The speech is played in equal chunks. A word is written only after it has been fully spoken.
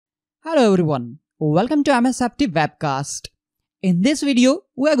Hello everyone, welcome to MSFT WebCast. In this video,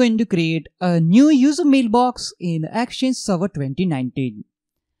 we are going to create a new user mailbox in Exchange Server 2019.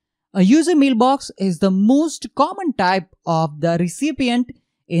 A user mailbox is the most common type of the recipient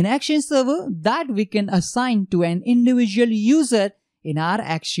in Exchange Server that we can assign to an individual user in our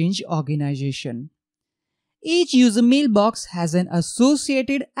Exchange organization. Each user mailbox has an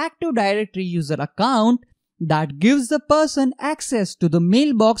associated Active Directory user account that gives the person access to the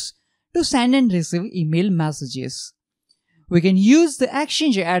mailbox to send and receive email messages. We can use the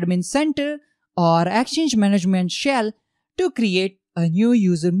Exchange Admin Center or Exchange Management Shell to create a new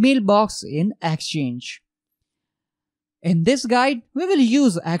user mailbox in Exchange. In this guide, we will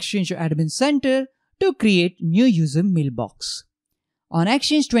use Exchange Admin Center to create new user mailbox. On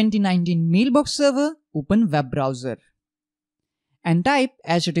Exchange 2019 mailbox server, open web browser and type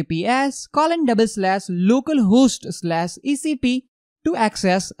https://localhost/ECP to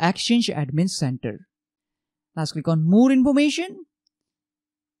access Exchange Admin Center. Now click on More Information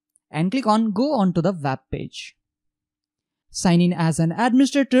and click on Go on to the web page. Sign in as an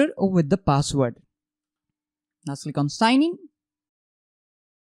administrator with the password. Now click on Sign in.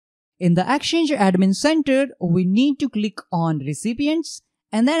 In the Exchange Admin Center, we need to click on Recipients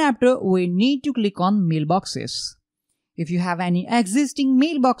and then after we need to click on Mailboxes. If you have any existing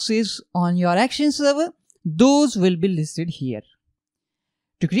mailboxes on your Exchange server, those will be listed here.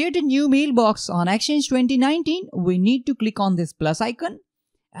 To create a new mailbox on Exchange 2019, we need to click on this plus icon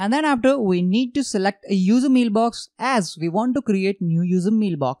and then after we need to select a user mailbox as we want to create new user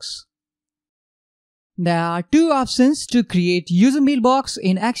mailbox. There are two options to create user mailbox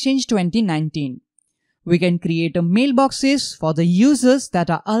in Exchange 2019. We can create a mailboxes for the users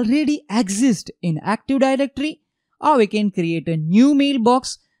that are already exist in Active Directory, or we can create a new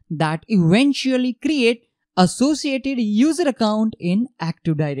mailbox that eventually create associated user account in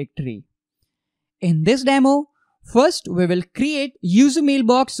Active Directory. In this demo, first we will create user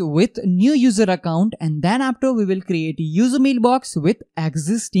mailbox with new user account and then after we will create user mailbox with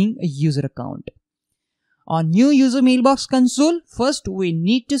existing user account. On new user mailbox console, first we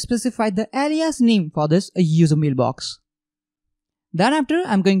need to specify the alias name for this user mailbox. Then after,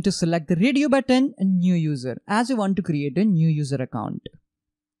 I'm going to select the radio button new user as we want to create a new user account.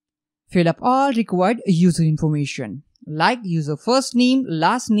 Fill up all required user information like user first name,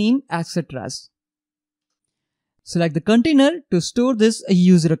 last name, etc. Select the container to store this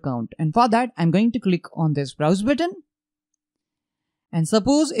user account and for that I'm going to click on this browse button. And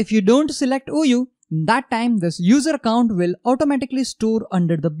suppose if you don't select OU, that time this user account will automatically store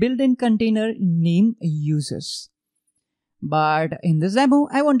under the built-in container name users. But in this demo,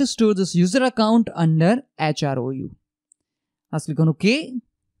 I want to store this user account under HROU. Let's click on OK.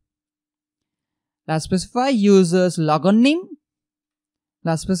 Let's specify user's logon name.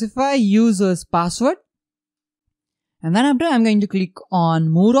 Let's specify user's password. And then after, I'm going to click on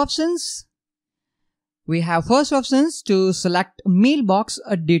More Options. We have first options to select Mailbox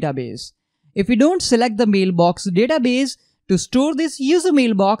database. If we don't select the Mailbox database, to store this user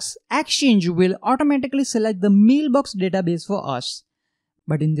mailbox, Exchange will automatically select the mailbox database for us.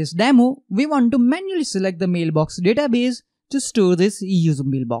 But in this demo, we want to manually select the mailbox database to store this user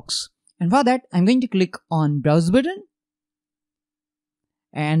mailbox. And for that, I'm going to click on Browse button.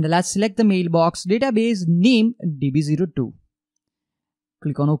 And let's select the mailbox database name DB02.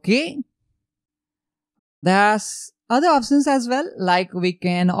 Click on OK. There's other options as well, like we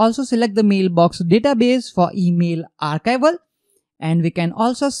can also select the mailbox database for email archival and we can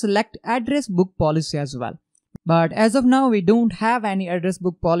also select address book policy as well. But as of now, we don't have any address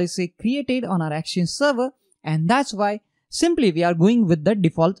book policy created on our Exchange server and that's why simply we are going with the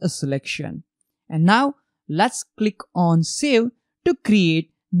default selection. And now let's click on Save to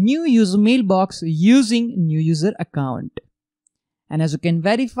create new user mailbox using new user account. And as you can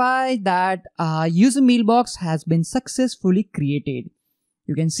verify that our user mailbox has been successfully created.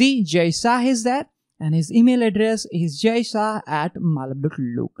 You can see Jay Shah is there and his email address is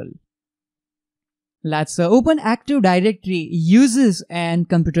jayshah@malab.local. Let's open Active Directory Users and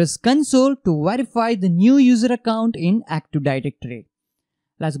Computers console to verify the new user account in Active Directory.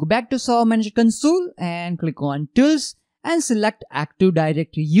 Let's go back to Server Manager console and click on Tools and select Active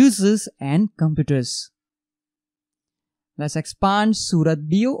Directory Users and Computers. Let's expand Surat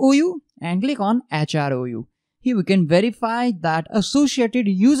BOOU and click on HROU. Here we can verify that associated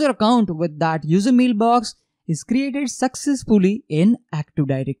user account with that user mailbox is created successfully in Active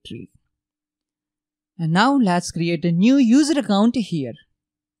Directory. And now let's create a new user account here.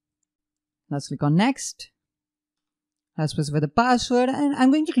 Let's click on Next. Let's specify the password and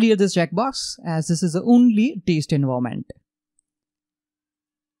I'm going to clear this checkbox as this is the only test environment.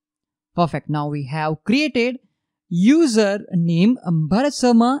 Perfect. Now we have created user name Bharat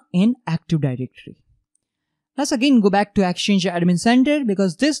Sharma in Active Directory. Let's again go back to Exchange Admin Center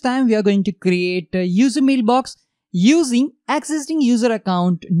because this time we are going to create a user mailbox using existing user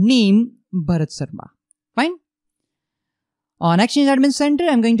account name Bharat Sharma. Fine. On Exchange Admin Center,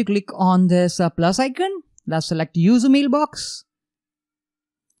 I'm going to click on this plus icon. Let's select user mailbox.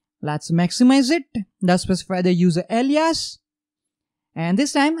 Let's maximize it. Let's specify the user alias. And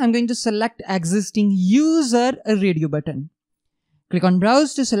this time I'm going to select existing user radio button. Click on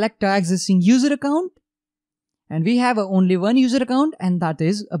browse to select our existing user account. And we have only one user account, and that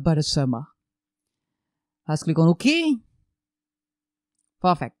is Bharat Sharma. Let's click on OK.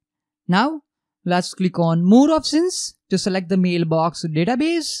 Perfect. Now let's click on more options to select the mailbox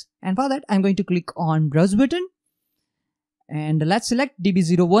database. And for that, I'm going to click on browse button. And let's select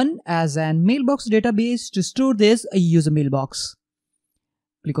DB01 as an mailbox database to store this user mailbox.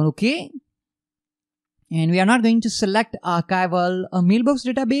 Click on OK. And we are not going to select archival mailbox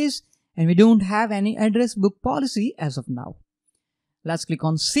database, and we don't have any address book policy as of now. Let's click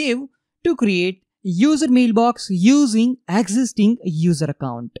on save to create user mailbox using existing user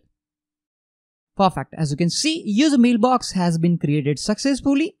account. Perfect. As you can see, user mailbox has been created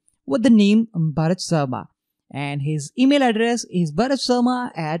successfully with the name Bharat Sharma, and his email address is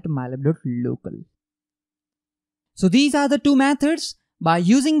bharatsharma@mylab.local. So these are the two methods. By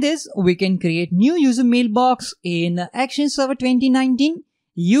using this, we can create new user mailbox in Exchange Server 2019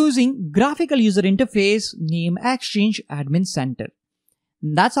 using graphical user interface named Exchange Admin Center.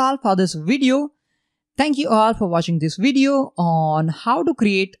 That's all for this video. Thank you all for watching this video on how to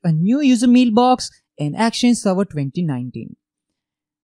create a new user mailbox in Exchange Server 2019.